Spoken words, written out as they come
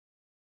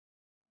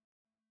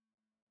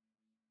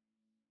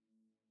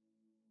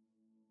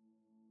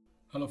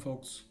Hello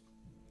folks,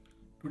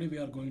 today we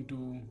are going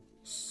to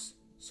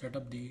set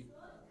up the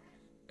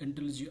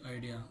Intellij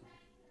IDEA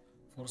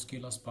for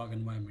Scala-Spark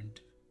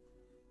environment.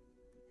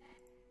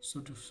 So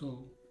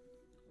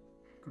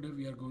today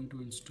we are going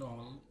to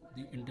install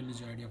the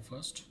Intellij IDEA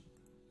first.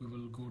 We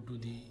will go to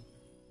the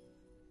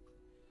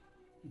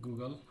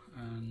Google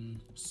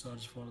and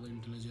search for the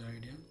Intellij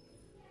IDEA.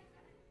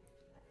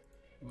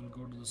 We will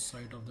go to the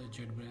site of the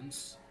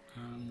JetBrains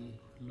and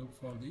look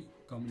for the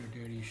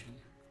community edition.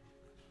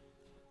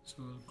 So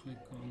I'll click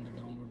on the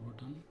download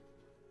button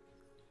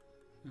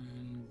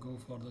and go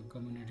for the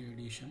community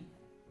edition.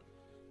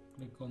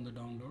 Click on the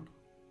download.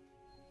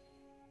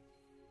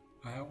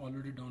 I have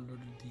already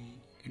downloaded the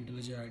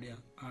Intellij IDEA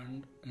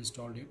and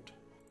installed it,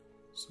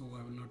 so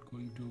I will not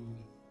going to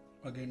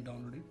again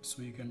download it.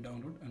 So you can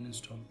download and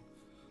install.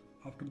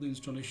 After the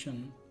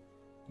installation,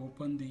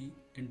 open the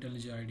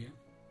Intellij IDEA.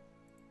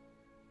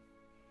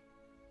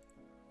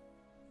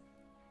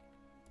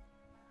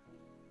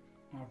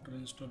 After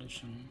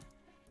installation,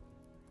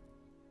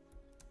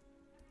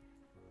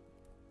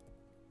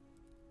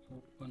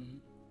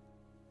 open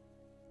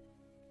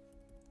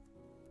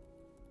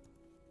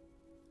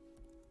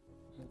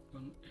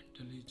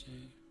Intellij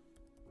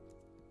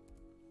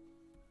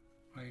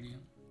IDEA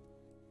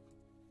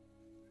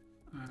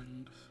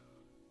and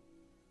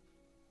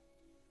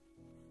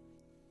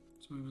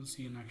so we will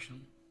see in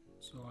action.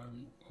 So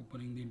I'm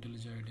opening the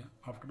Intellij IDEA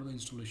after the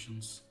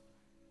installations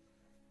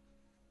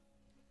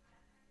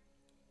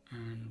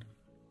and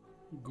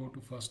go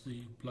to first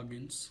the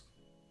plugins.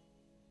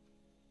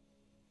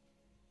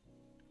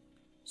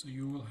 So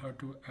you will have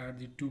to add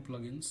the two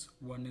plugins.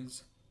 One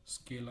is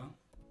Scala.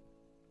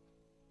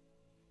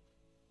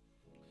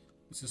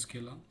 This is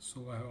Scala,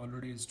 so I have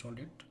already installed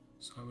it,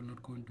 so I will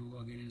not going to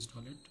again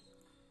install it.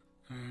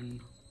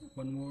 And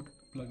one more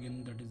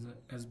plugin, that is the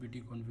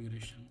SBT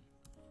configuration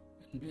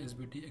and the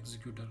SBT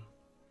executor.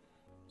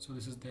 So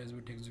this is the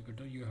SBT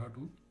executor you have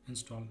to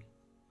install.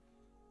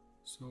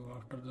 So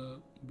after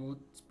the both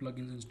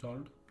plugins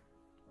installed,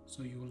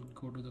 so you will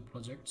go to the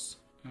projects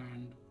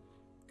and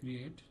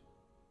create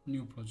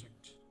new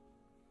project.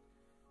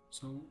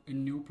 So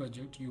in new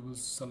project you will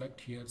select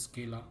here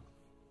Scala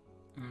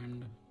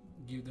and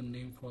give the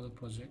name for the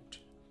project.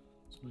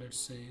 So let's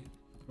say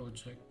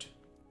project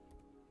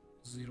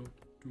 02,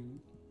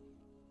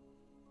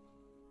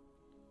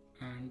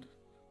 and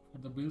for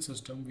the build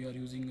system we are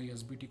using a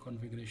SBT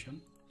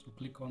configuration. So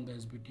click on the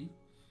SBT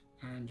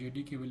and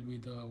JDK will be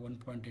the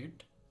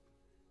 1.8.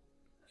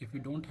 If you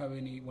don't have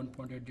any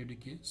 1.8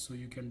 JDK, so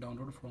you can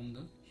download from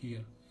the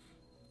here.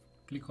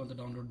 Click on the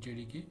download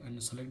JDK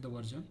and select the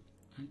version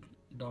and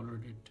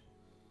download it.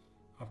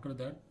 After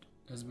that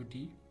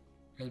SBT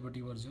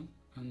version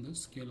and the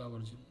Scala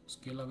version.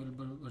 Scala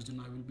version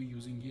I will be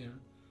using here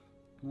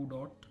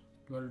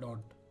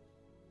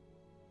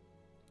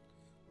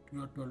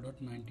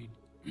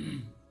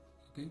 2.12.19.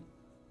 Okay,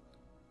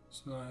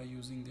 so I am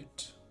using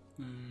that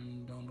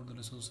and download the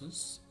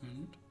resources,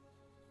 and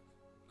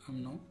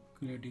I'm now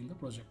creating the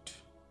project.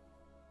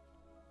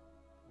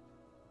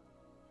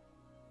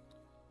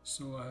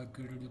 So I have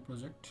created the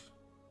project.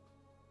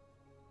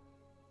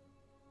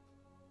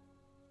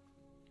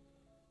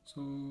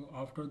 So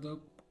after the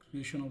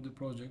creation of the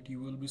project,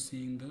 you will be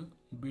seeing the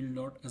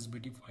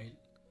build.sbt file.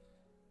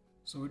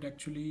 So it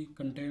actually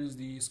contains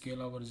the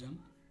Scala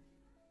version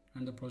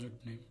and the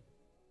project name.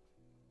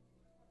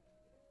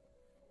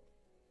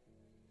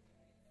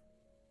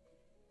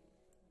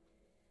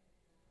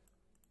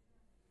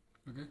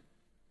 Okay,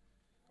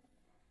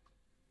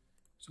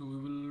 so we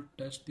will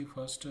test the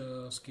first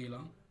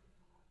Scala.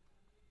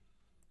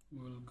 We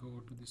will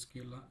go to the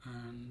Scala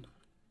and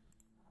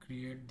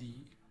create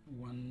the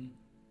one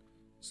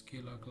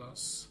Scala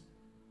class.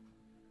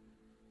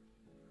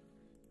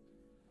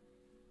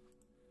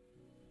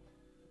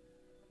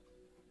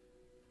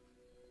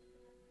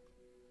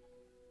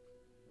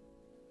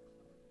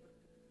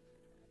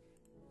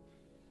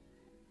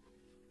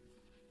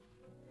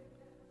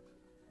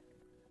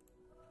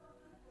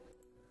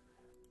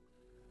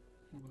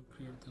 We will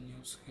create the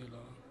new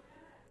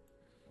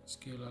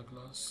Scala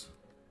class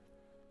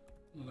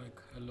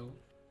like hello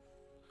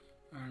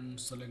and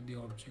select the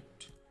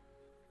object,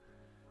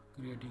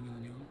 creating a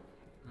new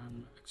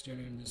and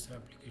extending this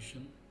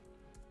application,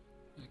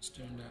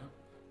 extend app.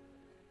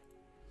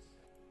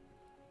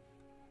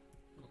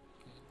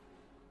 Okay,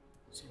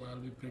 so I'll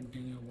be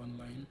printing a one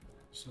line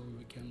so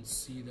we can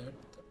see that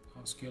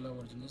our Scala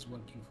version is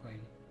working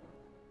fine.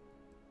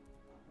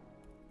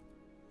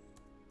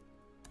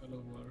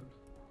 Hello world,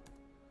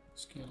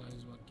 Scala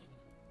is working.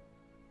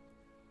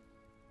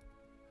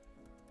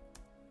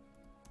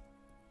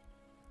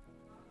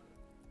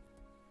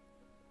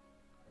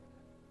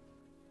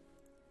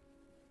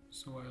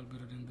 So I will be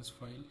running this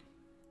file.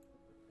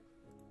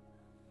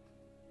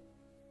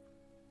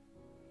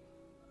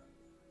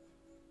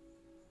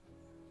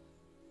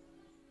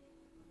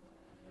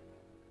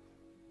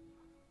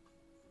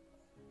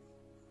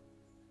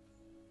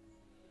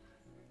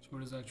 So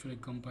it is actually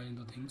compiling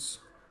the things.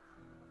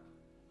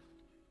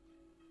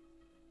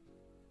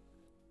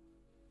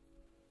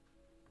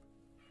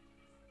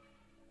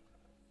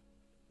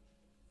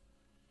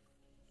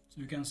 So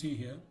you can see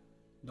here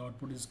the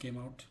output is came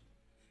out,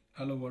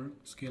 hello world,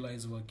 Scala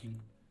is working.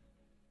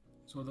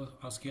 So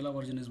our Scala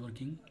version is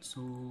working.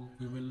 So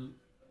we will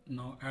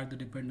now add the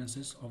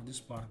dependencies of the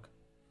Spark.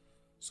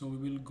 So we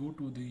will go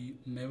to the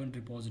Maven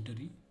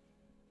repository.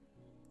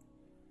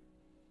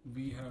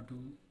 We have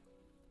to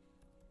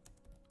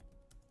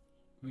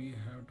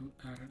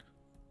add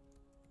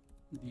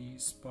the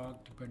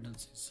Spark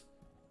dependencies.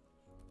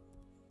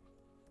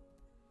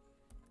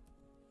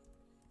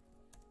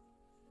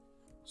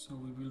 So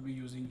we will be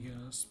using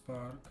here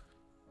Spark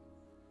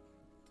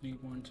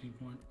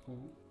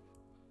 3.3.0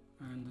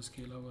 and the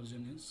Scala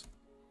version is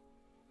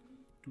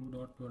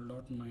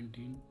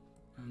 2.12.19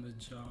 and the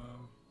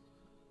Java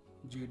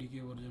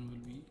JDK version will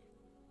be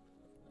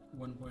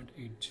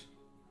 1.8.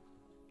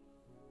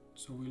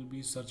 So we'll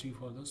be searching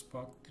for the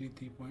Spark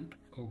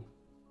 3.3.0.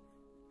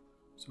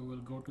 So we'll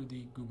go to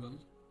the Google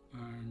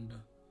and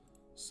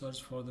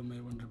search for the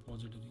Maven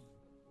repository.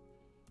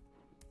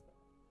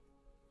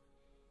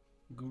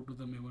 Go to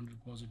the Maven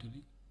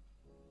repository.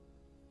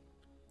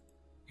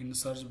 In the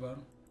search bar,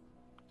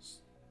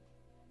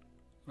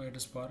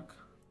 write Spark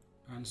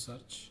and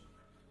search.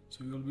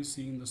 So you will be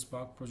seeing the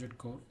Spark project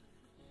core.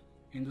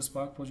 In the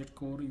Spark project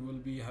core, you will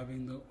be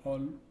having the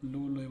all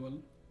low-level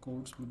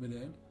codes will be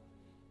there,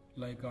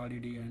 like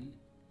RDD and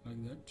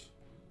like that.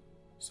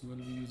 So we'll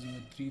be using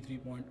a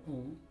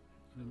 3.3.0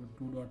 and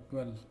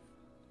 2.12.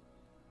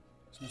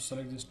 So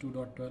select this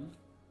 2.12.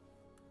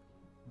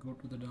 Go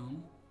to the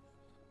down.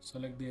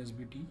 Select the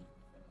SBT,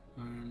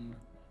 and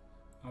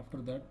after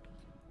that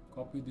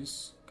copy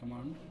this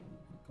command,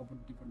 copy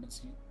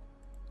dependency,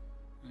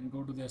 and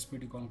go to the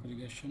SPT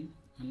configuration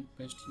and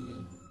paste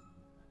here.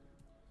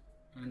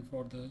 And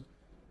for the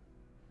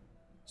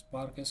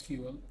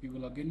spark-sql, we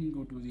will again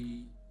go to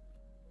the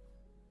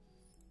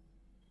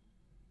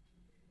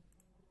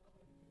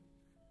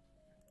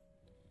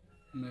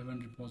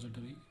Maven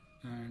repository,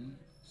 and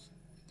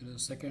there is a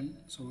second,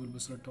 so we will be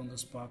select on the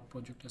Spark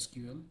project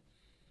SQL.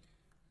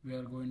 We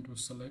are going to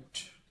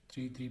select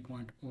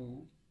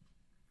 3.3.0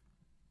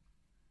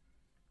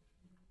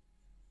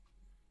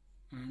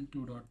 and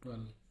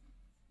 2.12.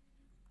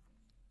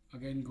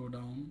 Again go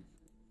down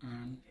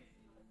and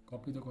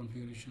copy the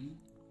configuration,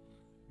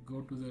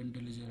 go to the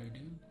Intellij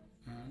IDEA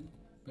and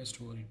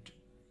paste over it.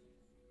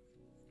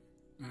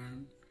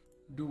 And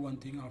do one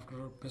thing,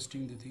 after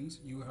pasting the things,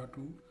 you have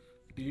to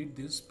delete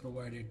this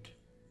provided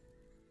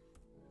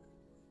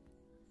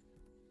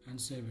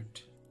and save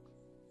it.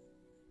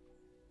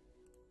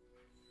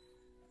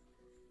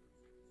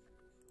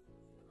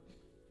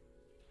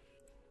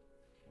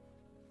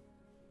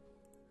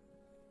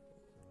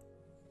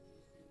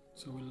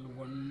 So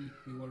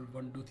we will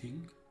want to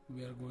think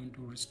we are going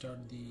to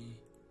restart the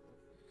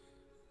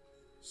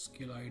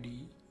Scala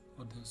ID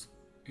or this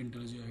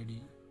Intellij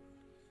ID,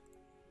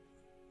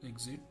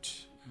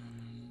 exit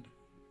and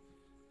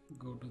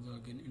go to the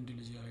again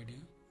Intellij IDEA.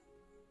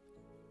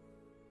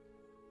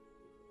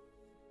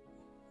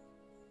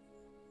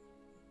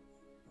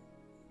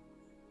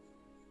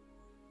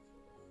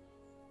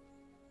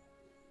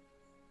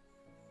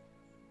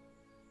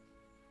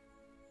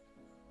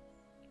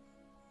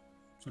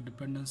 So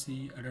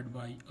dependency added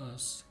by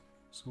us,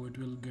 so it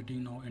will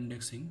getting now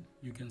indexing.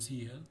 You can see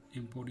here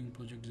importing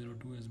project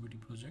 02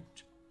 SBT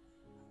project,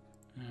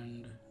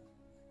 and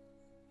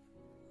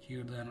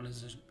here the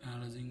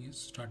analyzing is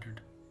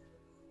started.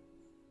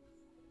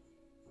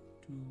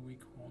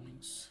 2-week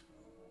warnings.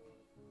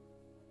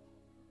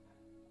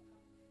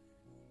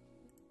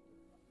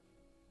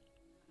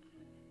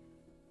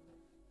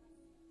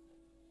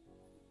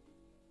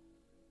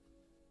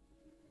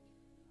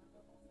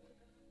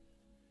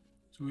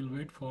 So we'll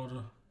wait for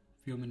a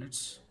few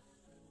minutes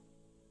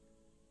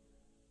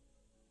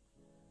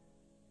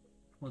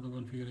for the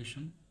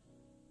configuration.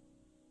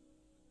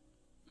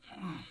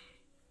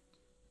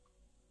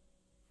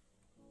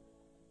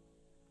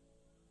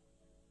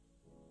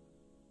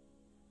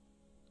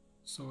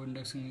 So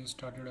indexing is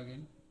started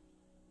again.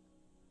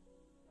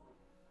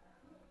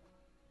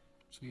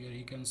 So here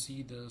you can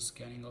see the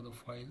scanning of the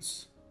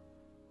files.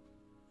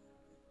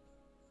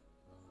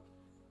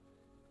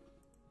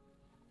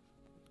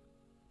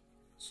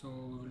 So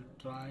we'll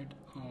try it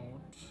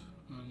out,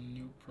 a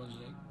new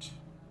project,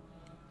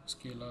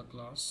 Scala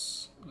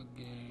class,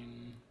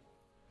 again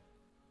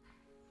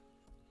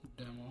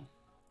demo.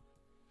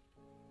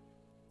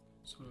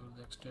 So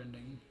the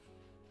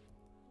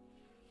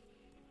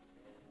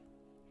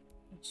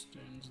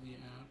extends the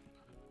app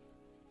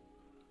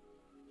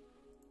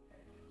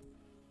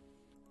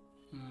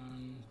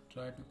and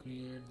try to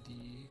create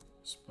the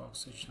Spark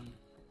session.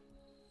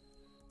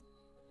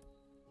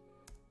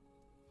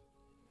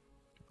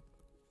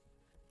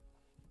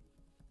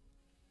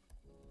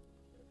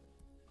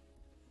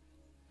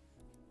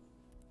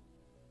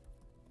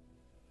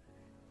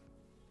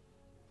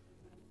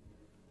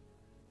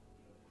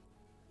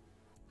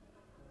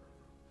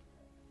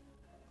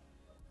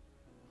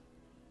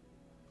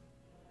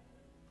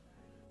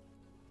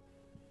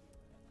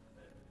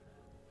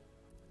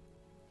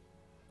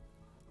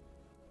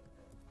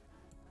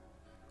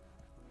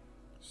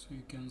 So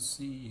you can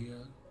see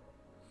here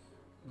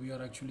we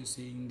are actually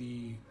seeing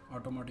the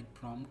automatic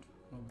prompt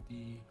of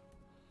the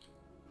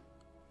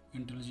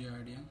Intellij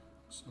IDEA.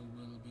 So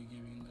we'll be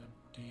giving the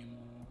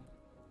demo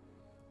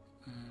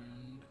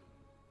and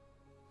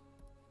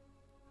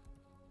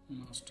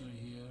master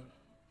here,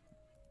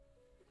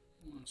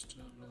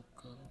 master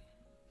local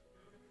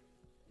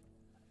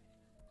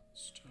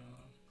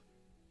star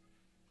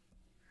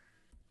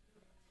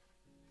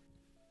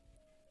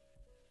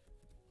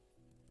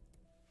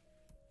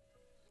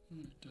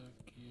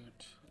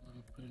get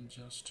will print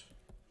just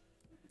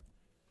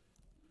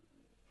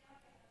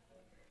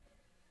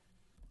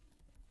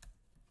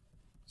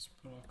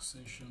Spark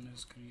session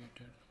is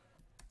created.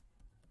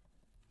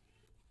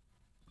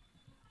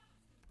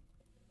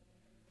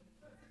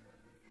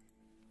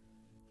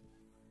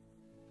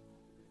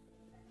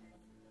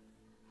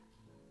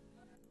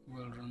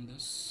 We'll run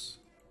this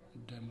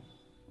demo.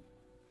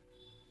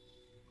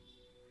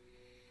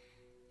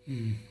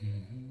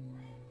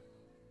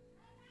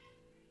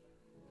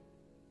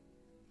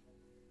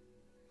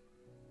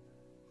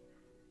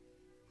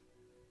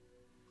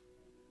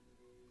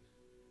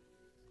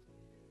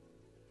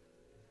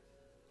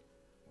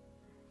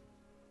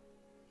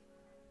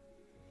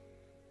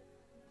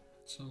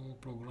 So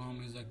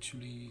program is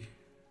actually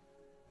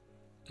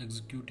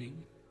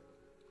executing.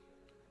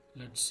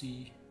 Let's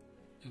see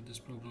if this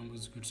program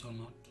executes or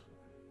not.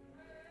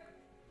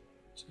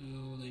 So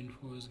the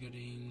info is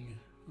getting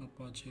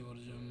Apache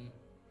version,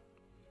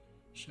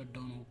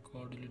 shutdown hook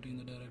call, deleting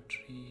the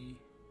directory,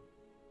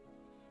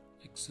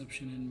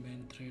 exception in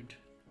main thread,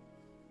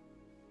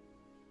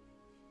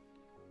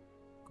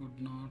 could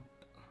not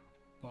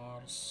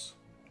parse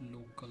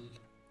local.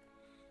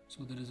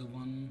 So there is a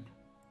one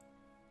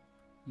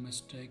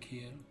mistake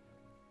here,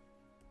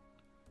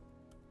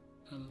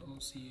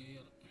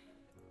 LOCAL,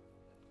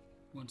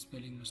 one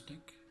spelling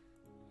mistake.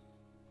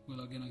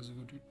 We'll again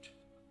execute it.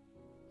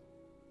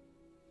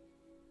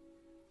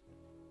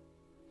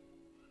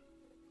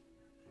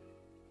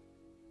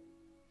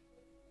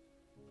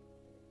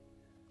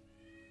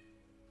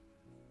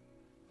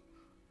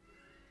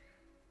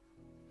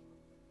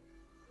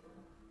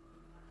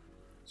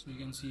 So you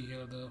can see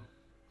here the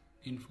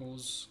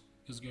infos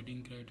is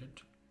getting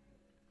created.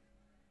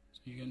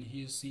 So you can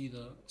here see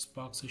the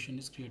Spark session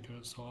is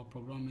created. So our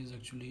program is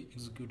actually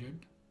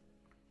executed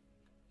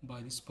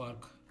by the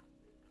Spark.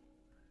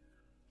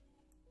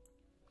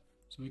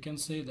 So we can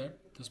say that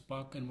the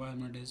Spark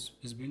environment is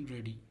been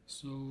ready.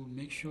 So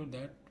make sure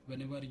that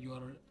whenever you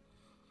are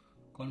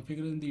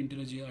configuring the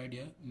Intellij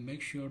IDEA,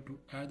 make sure to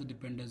add the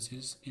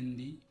dependencies in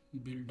the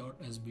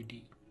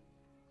build.sbt.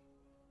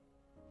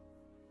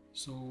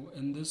 So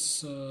in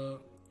this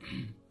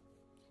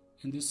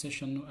in this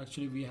session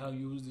actually we have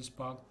used the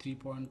Spark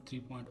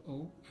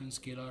 3.3.0 and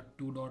Scala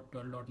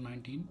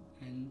 2.12.19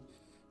 and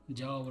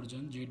Java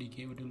version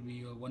JDK, it will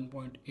be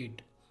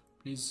 1.8.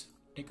 Please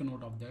take a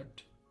note of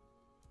that.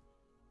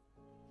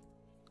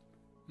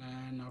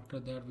 And after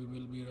that we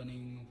will be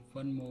running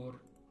one more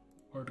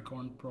word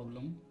count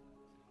problem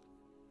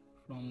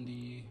from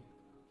the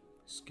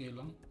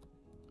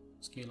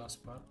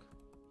Scala-Spark.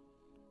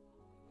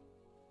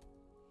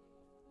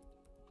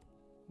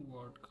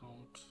 Word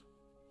count.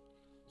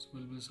 So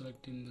we'll be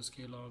selecting the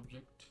Scala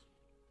object,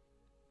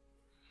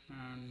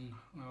 and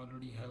I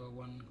already have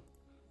one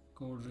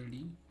code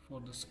ready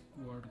for this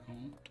word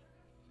count.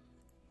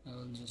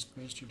 I'll just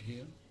paste it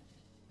here.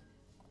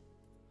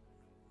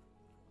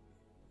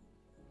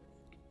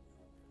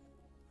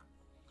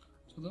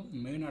 So the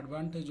main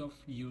advantage of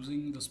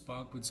using the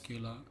Spark with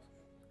Scala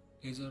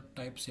is a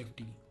type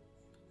safety,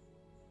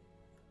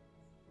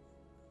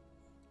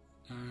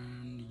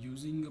 and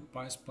using a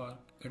PySpark,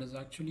 it is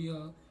actually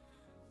a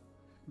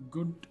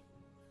good,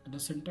 the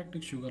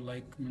syntactic sugar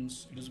like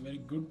means it is very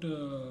good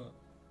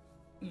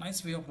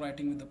nice way of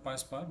writing with the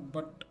PySpark,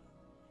 but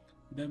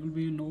there will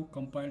be no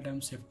compile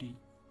time safety.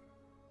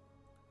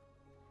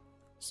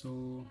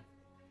 So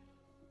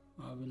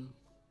I will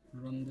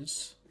run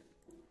this,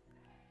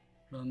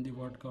 run the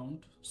word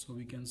count so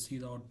we can see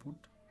the output.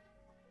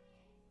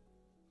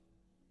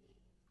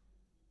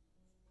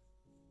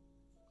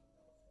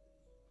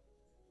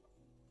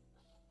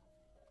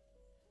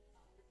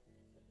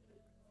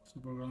 So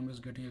program is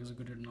getting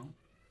executed now.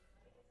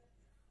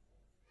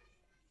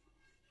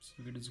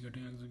 So it is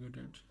getting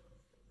executed,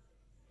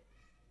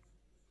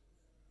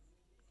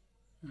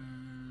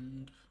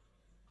 and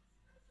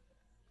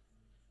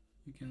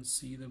you can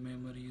see the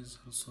memory is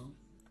also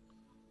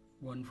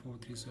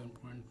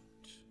 1437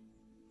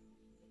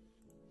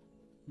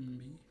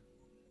 MB.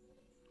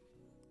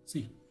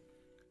 See,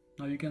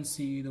 now you can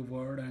see the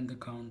word and the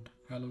count.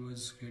 Hello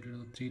is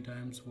created 3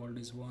 times, world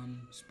is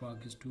 1,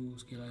 Spark is 2,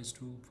 Scala is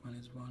 2, fun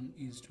is 1,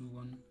 is 2,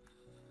 1.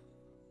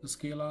 The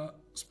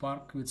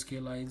Scala-Spark with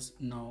Scala is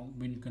now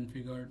been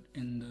configured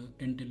in the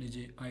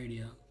Intellij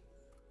IDEA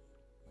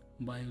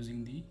by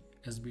using the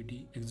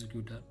SBT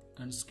executor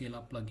and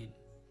Scala plugin.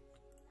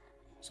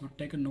 So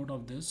take a note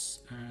of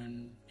this,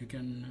 and you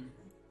can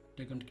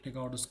take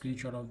out a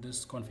screenshot of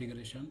this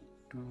configuration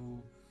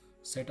to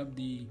set up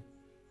the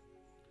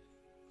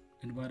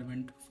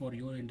environment for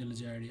your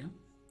Intellij IDEA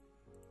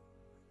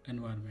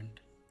environment.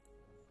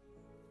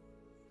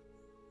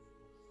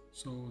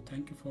 So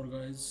thank you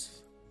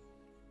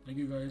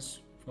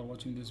guys for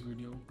watching this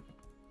video.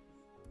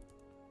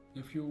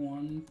 If you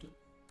want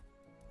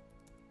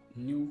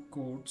new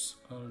codes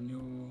or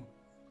new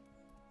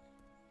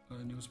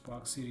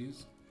Spark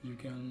series, you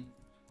can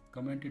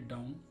comment it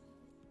down,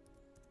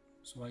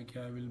 so I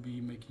will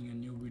be making a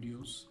new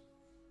videos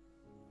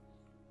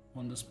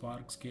on the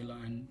Spark, Scala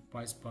and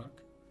PySpark,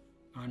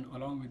 and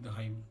along with the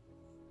Hive.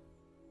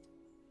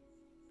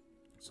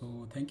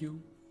 So thank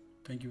you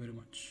very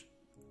much.